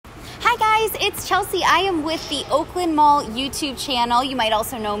it's Chelsea. I am with the Oakland Mall YouTube channel. You might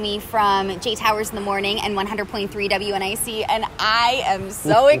also know me from J Towers in the Morning and 100.3 WNIC, and I am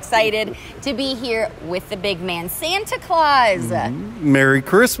so excited to be here with the big man, Santa Claus. Merry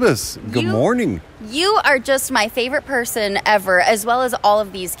Christmas. Good morning. You are just my favorite person ever, as well as all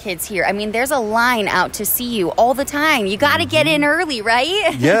of these kids here. I mean, there's a line out to see you all the time. You got to get in early,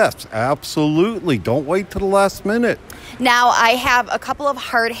 right? Yes, absolutely. Don't wait till the last minute. Now, I have a couple of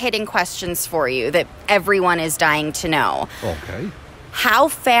hard-hitting questions for you that everyone is dying to know. Okay. How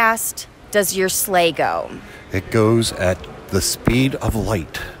fast does your sleigh go? It goes at the speed of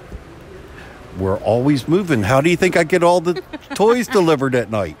light. We're always moving. How do you think I get all the toys delivered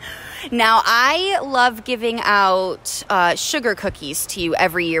at night? Now, I love giving out sugar cookies to you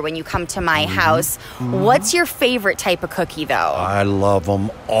every year when you come to my house. What's your favorite type of cookie, though? I love them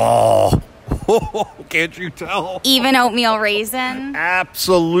all. Can't you tell? Even oatmeal raisin?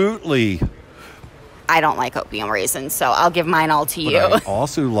 Absolutely. I don't like oatmeal raisins, so I'll give mine all to you. But I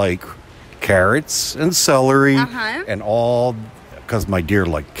also like carrots and celery and all, because my deer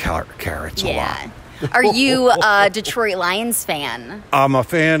like carrots a lot. Are you a Detroit Lions fan? I'm a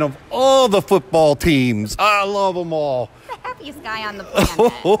fan of all the football teams. I love them all. The happiest guy on the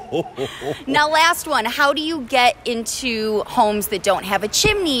planet. Now, last one. How do you get into homes that don't have a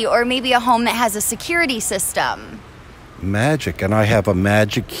chimney, or maybe a home that has a security system? Magic, and I have a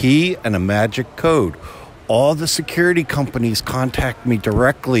magic key and a magic code. All the security companies contact me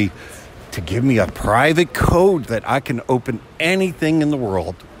directly to give me a private code that I can open anything in the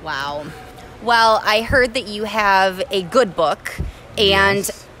world. Wow. Well, I heard that you have a good book, and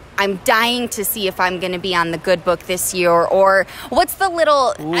I'm dying to see if I'm going to be on the good book this year, or what's the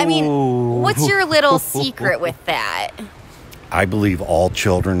little, what's your little secret with that? I believe all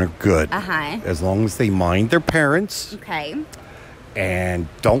children are good. As long as they mind their parents. Okay. And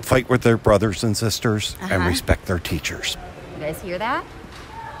don't fight with their brothers and sisters and respect their teachers. You guys hear that?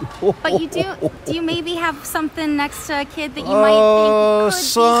 But you do you maybe have something next to a kid that you might think could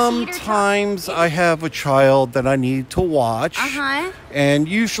sometimes I have a child that I need to watch. And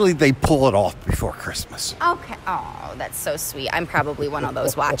usually they pull it off before Christmas. Okay. Oh, that's so sweet. I'm probably one of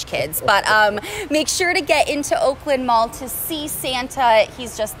those watch kids. But make sure to get into Oakland Mall to see Santa.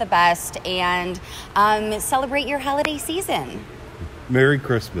 He's just the best. And celebrate your holiday season. Merry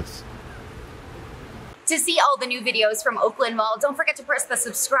Christmas. To see all the new videos from Oakland Mall, don't forget to press the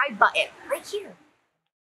subscribe button right here.